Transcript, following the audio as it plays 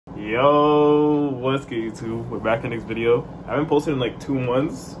Yo, what's good YouTube? We're back in the next video. I haven't posted in like 2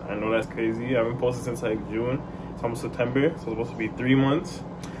 months. I know that's crazy. I haven't posted since like June. It's almost September, so it's supposed to be 3 months.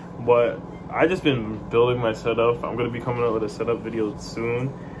 But I just been building my setup. I'm gonna be coming out with a setup video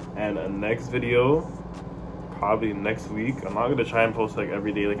soon, and a next video probably next week. I'm not gonna try and post like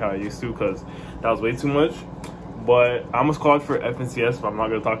every day like how I used to, because that was way too much. But I almost called for FNCS, but I'm not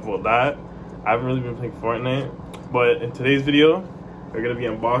gonna talk about that. I haven't really been playing Fortnite. But in today's video, we're gonna be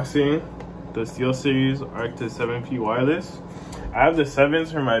unboxing the Steelseries Arctis 7P wireless. I have the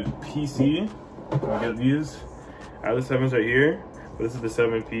 7s for my PC. I'll get these. I have the 7s right here, but this is the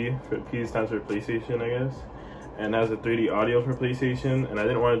 7P. P stands for PlayStation, I guess. And it has a 3D audio for PlayStation. And I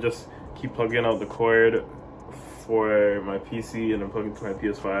didn't want to just keep plugging out the cord for my PC and then plugging to my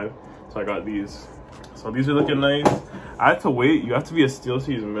PS5. So I got these. So these are looking nice. I had to wait. You have to be a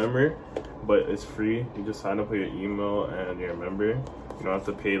Steelseries member, but it's free. You just sign up with your email and you're a member. You don't have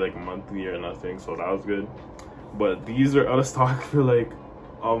to pay like monthly or nothing, so that was good. But these are out of stock for like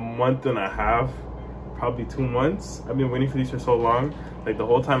a month and a half, probably 2 months. I've been waiting for these for so long. Like the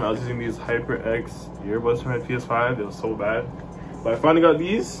whole time I was using these HyperX earbuds for my PS5. It was so bad. But I finally got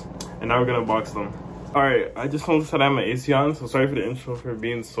these, and now we're gonna unbox them. Alright, I just noticed that I have my AC on, so sorry for the intro for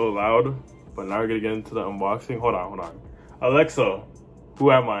being so loud. But now we're gonna get into the unboxing. Hold on. Alexa, who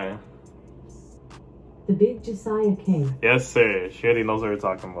am I? The big Josiah King. Yes, sir. She already knows what we're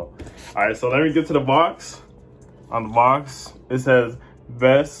talking about. All right, so let me get to the box. On the box, it says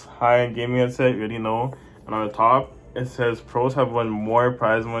best high-end gaming headset. You already know. And on the top, it says pros have won more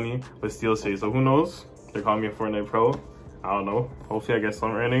prize money with Steelseries. So who knows? They're calling me a Fortnite pro. I don't know. Hopefully, I get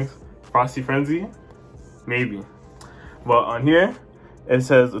some earnings. Frosty Frenzy, maybe. But on here, it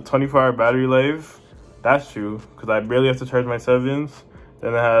says a 24-hour battery life. That's true, because I barely have to charge my 7s.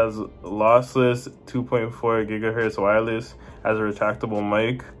 Then it has lossless 2.4 gigahertz wireless, has a retractable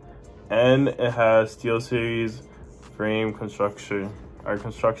mic, and it has Steelseries frame construction.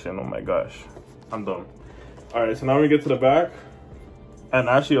 Oh my gosh, I'm done. All right, so now we get to the back. And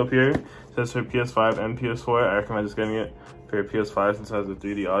actually up here, it says for PS5 and PS4. I recommend just getting it for your PS5 since it has the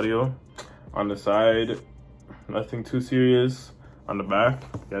 3D audio. On the side, nothing too serious. On the back,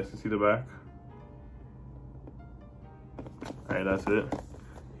 you guys can see the back. All right, that's it.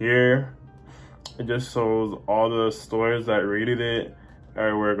 Here, it just shows all the stores that rated it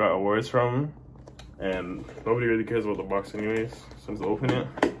or where it got awards from. And nobody really cares about the box anyways, so let's open it.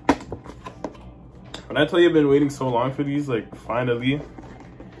 When I tell you I've been waiting so long for these, like finally,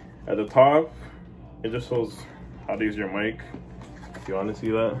 at the top, it just shows how to use your mic, if you want to see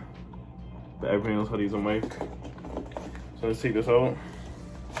that. But everybody knows how to use a mic. So let's take this out.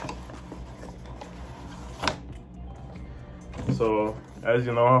 So, as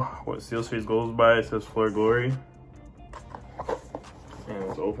you know, what Steelseries goes by, it says Floor Glory. And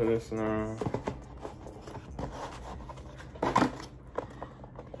let's open this now.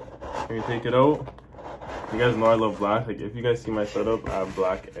 Can you take it out? You guys know I love black. Like, if you guys see my setup, I have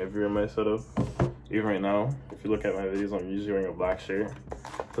black everywhere in my setup. Even right now, if you look at my videos, I'm usually wearing a black shirt.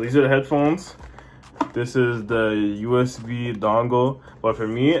 So these are the headphones. This is the USB dongle. But for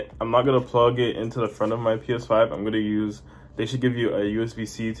me, I'm not gonna plug it into the front of my PS5. I'm gonna use, they should give you a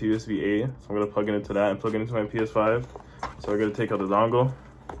USB-C to USB-A. So I'm gonna plug it into that and plug it into my PS5. So we're gonna take out the dongle.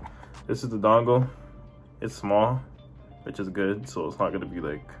 This is the dongle. It's small, which is good. So it's not gonna be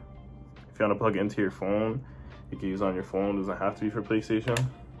like, if you wanna plug it into your phone, you can use it on your phone. It doesn't have to be for PlayStation.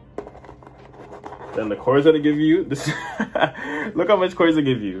 Then the cords that they give you, this look how much cords they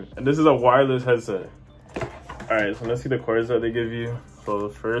give you. And this is a wireless headset. All right, so let's see the cords that they give you. So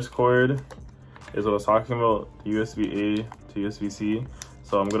the first cord is what I was talking about, the USB-A to USB-C.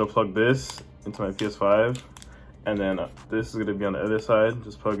 So I'm gonna plug this into my PS5, and then this is gonna be on the other side.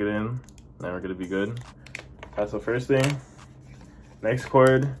 Just plug it in, and then we're gonna be good. That's the first thing. Next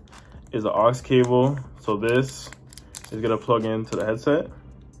cord is the aux cable. So this is gonna plug into the headset,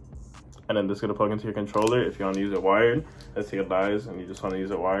 and then this is gonna plug into your controller if you want to use it wired. Let's say it dies and you just want to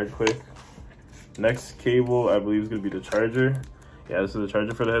use it wired quick. Next cable, I believe, is gonna be the charger. Yeah, this is the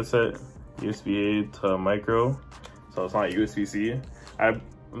charger for the headset. USB-A to micro, so it's not USB-C.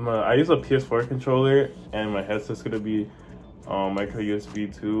 I use a PS4 controller, and my headset's gonna be micro USB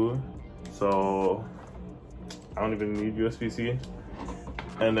 2, so I don't even need USB-C.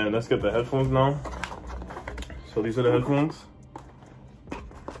 And then let's get the headphones now. So these are the headphones.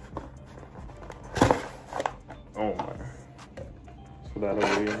 Oh my. Let's put that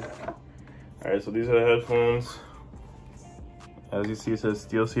over here. All right, so these are the headphones. As you see, it says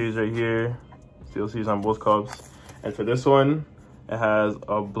Steelseries right here. Steelseries on both cups. And for this one, it has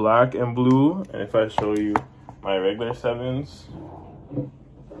a black and blue. And if I show you my regular 7s,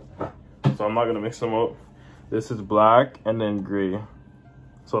 so I'm not gonna mix them up. This is black and then gray.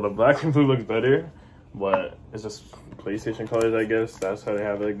 So the black and blue looks better, but it's just PlayStation colors, I guess. That's how they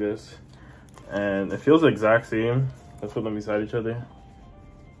have it like this. And it feels the exact same. Let's put them beside each other.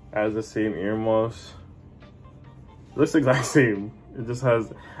 Has the same earmuffs. Looks the exact same. It just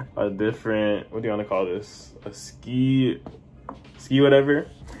has a different, what do you want to call this? A ski whatever.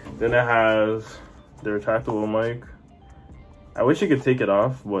 Then it has the retractable mic. I wish you could take it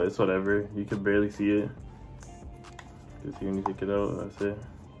off, but it's whatever. You can barely see it. You see when you take it out, that's it.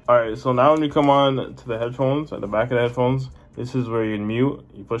 Alright, so now when you come on to the headphones, at the back of the headphones, this is where you mute.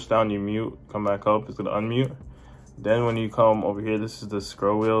 You push down, you mute, come back up, it's gonna unmute. Then when you come over here, this is the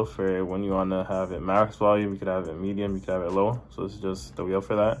scroll wheel for when you wanna have it max volume. You could have it medium, you could have it low. So this is just the wheel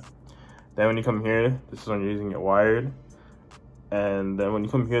for that. Then when you come here, this is when you're using it wired. And then when you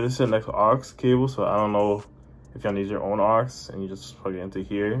come here, this is the next aux cable. So I don't know if you want to use your own aux, and you just plug it into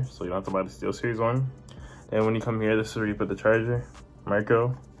here, so you don't have to buy the Steelseries one. Then when you come here, this is where you put the charger,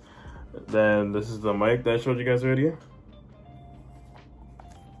 micro. Then this is the mic that I showed you guys already.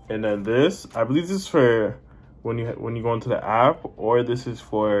 And then this, I believe this is for when you go into the app, or this is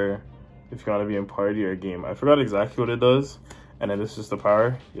for if you want to be in party or a game. I forgot exactly what it does. And then this is the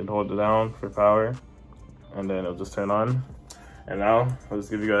power. You can hold it down for power, and then it'll just turn on. And now I'll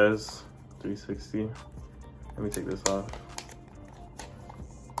just give you guys 360. Let me take this off.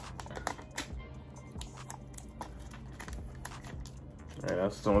 Alright,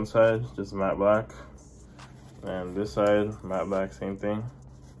 that's the one side, just matte black. And this side, matte black, same thing.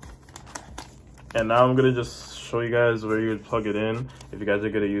 And now I'm gonna just show you guys where you would plug it in if you guys are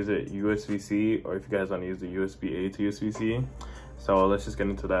gonna use it USB-C, or if you guys want to use the USB-A to USB-C. So let's just get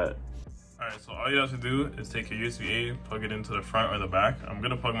into that. Alright, so all you have to do is take your USB-A, plug it into the front or the back. I'm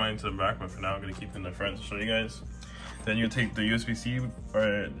gonna plug mine into the back, but for now I'm gonna keep it in the front to show you guys. Then you take the USB-C,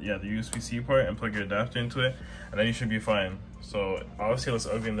 or yeah, the USB-C part, and plug your adapter into it, and then you should be fine. So obviously it looks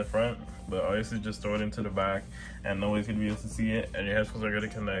ugly in the front, but obviously just throw it into the back, and nobody's gonna be able to see it, and your headphones are gonna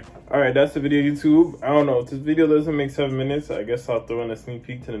connect. Alright, that's the video, YouTube. I don't know, if this video doesn't make 7 minutes, I guess I'll throw in a sneak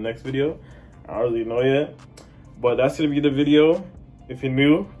peek to the next video. I don't really know yet, but that's gonna be the video. If you're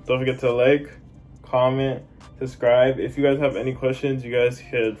new, don't forget to like, comment, subscribe. If you guys have any questions, you guys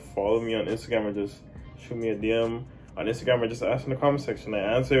could follow me on Instagram, or just shoot me a DM on Instagram, or just ask in the comment section. I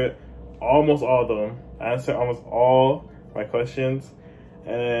answer almost all of them. I answer almost all my questions.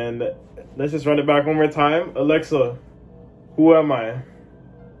 And let's just run it back one more time. Alexa, who am I?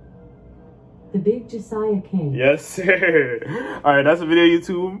 The Big Josiah King. Yes, sir. Alright, that's the video,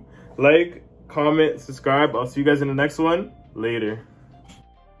 YouTube. Like, comment, subscribe. I'll see you guys in the next one. Later.